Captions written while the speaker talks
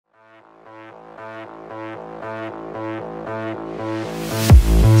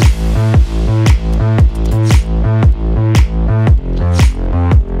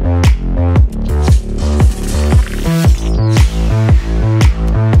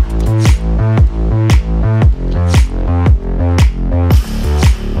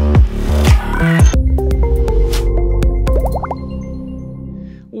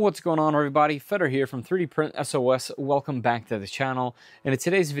What's going on, everybody? Feder here from 3D Print SOS. Welcome back to the channel. And in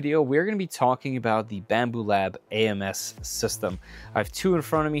today's video, we're going to be talking about the Bambu AMS system. I have two in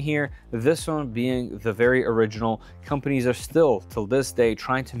front of me here, this one being the very original. Companies are still, till this day,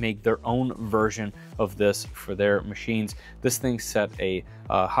 trying to make their own version of this for their machines. This thing set a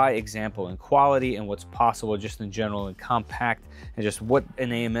high example in quality and what's possible just in general, and compact, and just what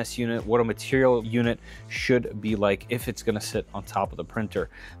an AMS unit, what a material unit should be like if it's going to sit on top of the printer.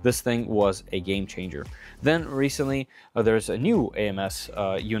 This thing was a game changer. Then recently, there's a new AMS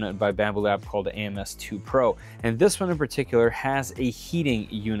unit by Bambu Lab called the AMS 2 Pro. And this one in particular has a heating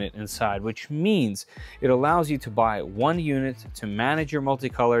unit inside, which means it allows you to buy one unit to manage your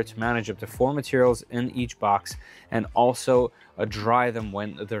multicolor, to manage up to 4 materials in each box, and also dry them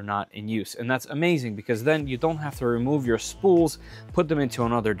when they're not in use. And that's amazing because then you don't have to remove your spools, put them into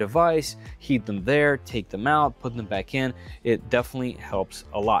another device, heat them there, take them out, put them back in. It definitely helps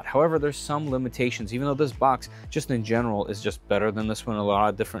a lot. However, there's some limitations, even though this box just in general is just better than this one in a lot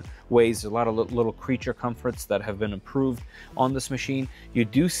of different ways. There's a lot of little creature comforts that have been improved on this machine. You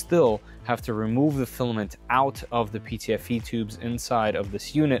do still have to remove the filament out of the PTFE tubes inside of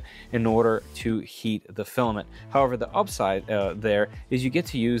this unit in order to heat the filament. However, the upside there is you get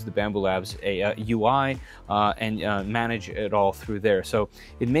to use the Bambu Labs UI and manage it all through there. So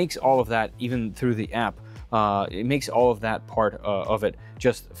it makes all of that, even through the app, it makes all of that part of it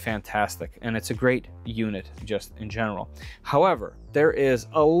just fantastic, and it's a great unit just in general. However, there is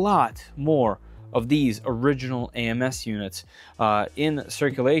a lot more of these original AMS units in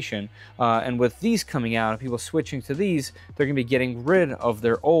circulation, and with these coming out and people switching to these, they're going to be getting rid of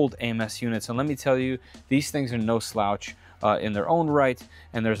their old AMS units. And let me tell you, these things are no slouch in their own right,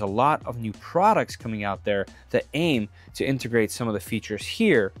 and there's a lot of new products coming out there that aim to integrate some of the features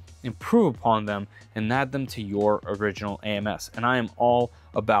here, improve upon them, and add them to your original AMS. And I am all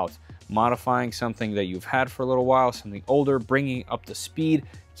about modifying something that you've had for a little while, something older, bringing it up to speed,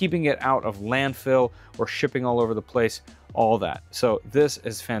 keeping it out of landfill or shipping all over the place, all that. So this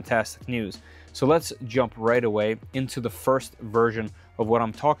is fantastic news. So let's jump right away into the first version of what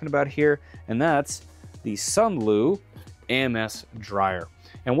I'm talking about here, and that's the Sunlu AMS dryer.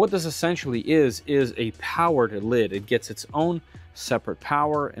 And what this essentially is a powered lid. It gets its own separate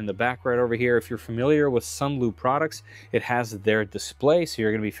power in the back right over here. If you're familiar with Sunlu products, it has their display, so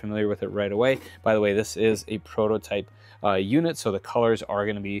you're going to be familiar with it right away. By the way, this is a prototype unit, so the colors are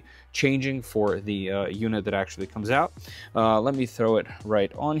going to be changing for the unit that actually comes out. Let me throw it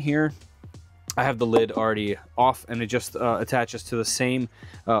right on here. I have the lid already off, and it just attaches to the same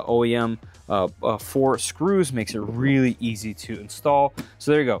OEM 4 screws, makes it really easy to install.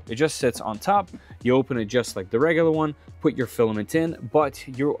 So there you go, it just sits on top. You open it just like the regular one, put your filament in, but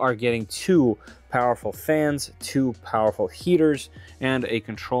you are getting 2 powerful fans, 2 powerful heaters, and a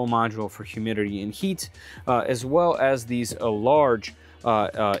control module for humidity and heat, as well as these large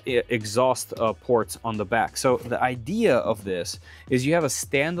exhaust ports on the back. So the idea of this is you have a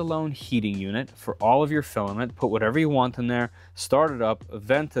standalone heating unit for all of your filament. Put whatever you want in there, start it up,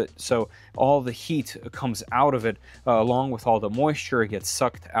 vent it so all the heat comes out of it, along with all the moisture gets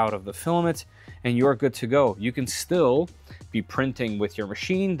sucked out of the filament, and you're good to go. You can still be printing with your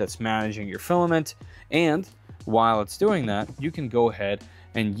machine that's managing your filament, and while it's doing that, you can go ahead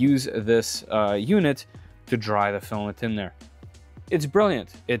and use this unit to dry the filament in there. It's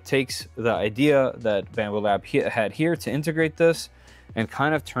brilliant. It takes the idea that Bambu Lab had here to integrate this and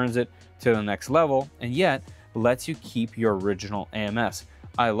kind of turns it to the next level, and yet lets you keep your original AMS.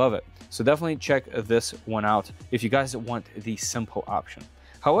 I love it. So definitely check this one out if you guys want the simple option.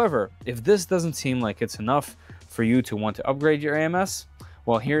 However, if this doesn't seem like it's enough for you to want to upgrade your AMS,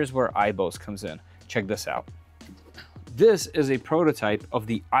 well, here's where Eibos comes in. Check this out. This is a prototype of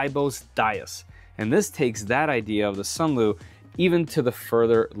the Eibos Dyas, and this takes that idea of the Sunlu even to the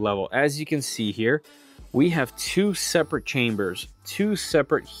further level. As you can see here, we have 2 separate chambers, 2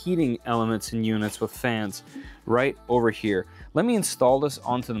 separate heating elements and units with fans right over here. Let me install this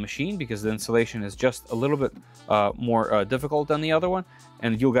onto the machine because the installation is just a little bit more difficult than the other one,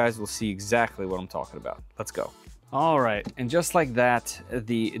 and you guys will see exactly what I'm talking about. Let's go. All right, and just like that,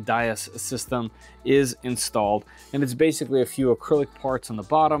 the Dyas system is installed, and it's basically a few acrylic parts on the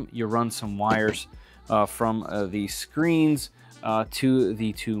bottom. You run some wires from the screens to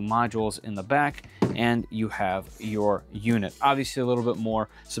the 2 modules in the back, and you have your unit. Obviously a little bit more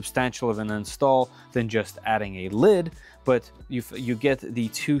substantial of an install than just adding a lid, but you get the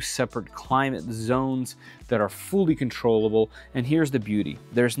two separate climate zones that are fully controllable. And here's the beauty.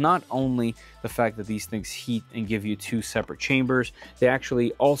 There's not only the fact that these things heat and give you two separate chambers, they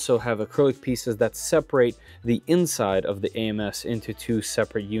actually also have acrylic pieces that separate the inside of the AMS into two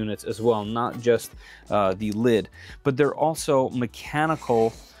separate units as well, not just the lid, but they're also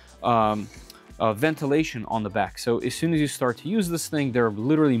mechanical ventilation on the back. So as soon as you start to use this thing, there are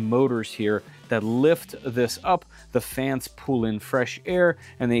literally motors here that lift this up. The fans pull in fresh air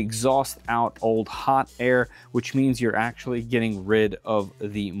and they exhaust out old hot air, which means you're actually getting rid of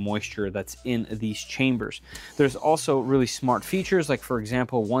the moisture that's in these chambers. There's also really smart features, like for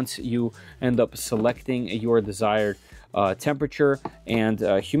example, once you end up selecting your desired temperature and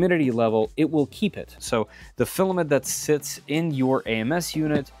humidity level, it will keep it. So the filament that sits in your AMS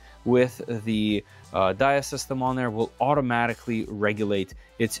unit with the Dyas system on there will automatically regulate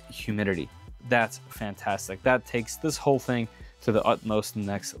its humidity. That's fantastic. That takes this whole thing to the utmost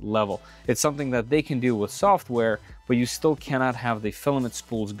next level. It's something that they can do with software, but you still cannot have the filament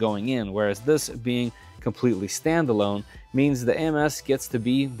spools going in, whereas this being completely standalone means the AMS gets to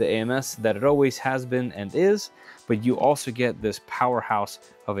be the AMS that it always has been and is, but you also get this powerhouse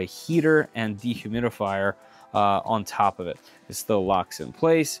of a heater and dehumidifier on top of it. It still locks in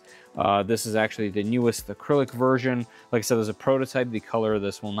place. This is actually the newest acrylic version. Like I said, there's a prototype. The color of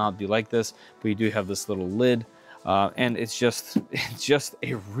this will not be like this, but you do have this little lid, and it's just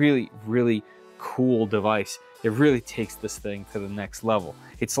a really cool device. It really takes this thing to the next level.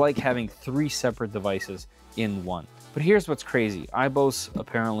 It's like having three separate devices in one. But here's what's crazy. Eibos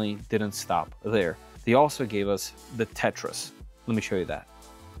apparently didn't stop there. They also gave us the Tetras. Let me show you that.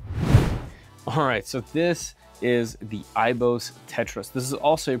 All right, so this is the Eibos Tetras. This is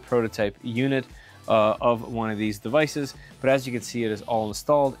also a prototype unit of one of these devices, but as you can see, it is all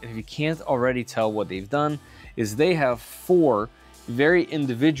installed. And if you can't already tell, what they've done is they have 4 very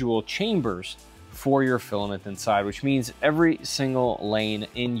individual chambers for your filament inside, which means every single lane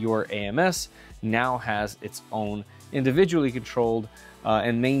in your AMS now has its own individually controlled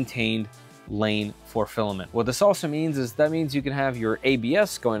and maintained lane for filament. What this also means is that means you can have your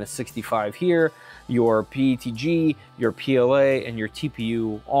ABS going to 65 here, your PETG, your PLA, and your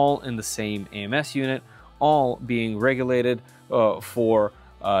TPU all in the same AMS unit, all being regulated for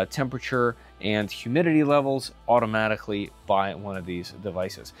temperature and humidity levels automatically by one of these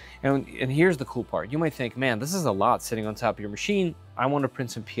devices. And here's the cool part. You might think, man, this is a lot sitting on top of your machine. I want to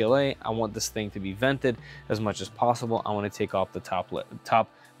print some PLA. I want this thing to be vented as much as possible. I want to take off the top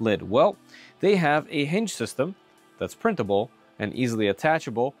lid. Well, they have a hinge system that's printable and easily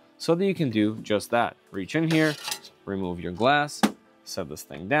attachable so that you can do just that. Reach in here, remove your glass, set this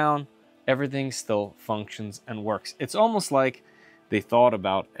thing down. Everything still functions and works. It's almost like they thought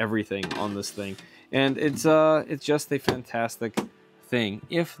about everything on this thing, and it's just a fantastic thing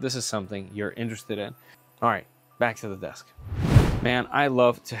if this is something you're interested in. All right, back to the desk. Man, I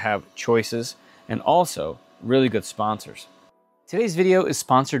love to have choices and also really good sponsors. Today's video is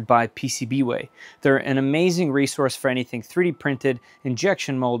sponsored by PCBWAY. They're an amazing resource for anything 3D printed,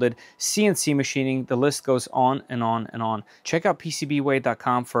 injection molded, CNC machining. The list goes on and on and on. Check out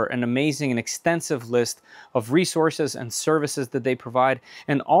PCBWAY.com for an amazing and extensive list of resources and services that they provide,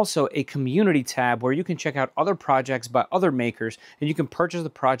 and also a community tab where you can check out other projects by other makers, and you can purchase the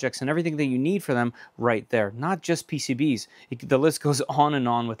projects and everything that you need for them right there. Not just PCBs. The list goes on and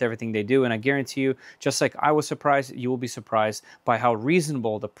on with everything they do, and I guarantee you, just like I was surprised, you will be surprised by how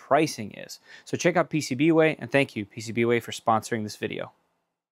reasonable the pricing is. So check out PCBWAY, and thank you, PCBWAY, for sponsoring this video.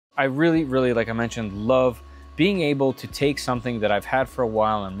 I really, like I mentioned, love being able to take something that I've had for a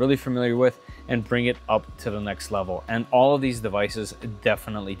while and I'm really familiar with and bring it up to the next level. And all of these devices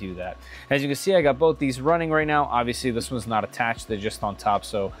definitely do that. As you can see, I got both these running right now. Obviously, this one's not attached, they're just on top,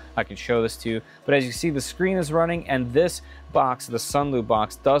 so I can show this to you. But as you can see, the screen is running, and this box, the Sunlu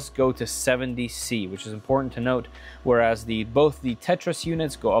box, does go to 70C, which is important to note, whereas both the Tetras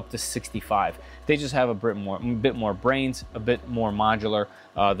units go up to 65. They just have a bit more brains, a bit more modular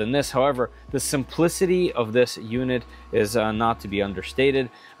than this. However, the simplicity of this unit is not to be understated.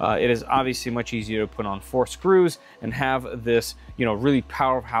 It is obviously much easier to put on 4 screws and have this, really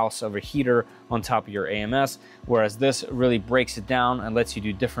powerhouse of a heater on top of your AMS, whereas this really breaks it down and lets you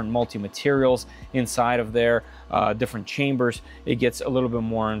do different multi-materials inside of there, different chambers. It gets a little bit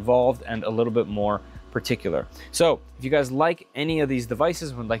more involved and a little bit more particular. So if you guys like any of these devices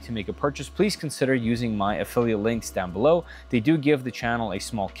and would like to make a purchase, please consider using my affiliate links down below. They do give the channel a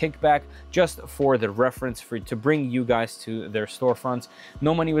small kickback just for the reference to bring you guys to their storefronts.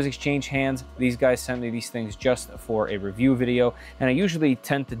 No money was exchanged hands. These guys sent me these things just for a review video, and I usually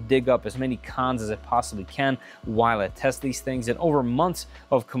tend to dig up as many cons as I possibly can while I test these things. And over months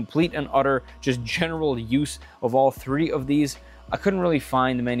of complete and utter just general use of all three of these, I couldn't really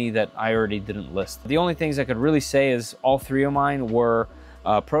find many that I already didn't list. The only things I could really say is all three of mine were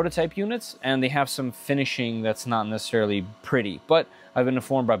prototype units, and they have some finishing that's not necessarily pretty, but I've been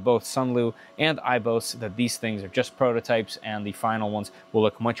informed by both Sunlu and Eibos that these things are just prototypes, and the final ones will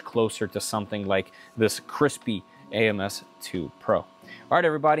look much closer to something like this crispy AMS 2 Pro. All right,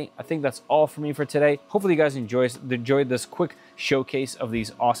 everybody, I think that's all for me for today. Hopefully you guys enjoyed this quick showcase of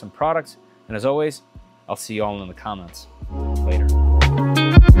these awesome products, and as always, I'll see you all in the comments. Later.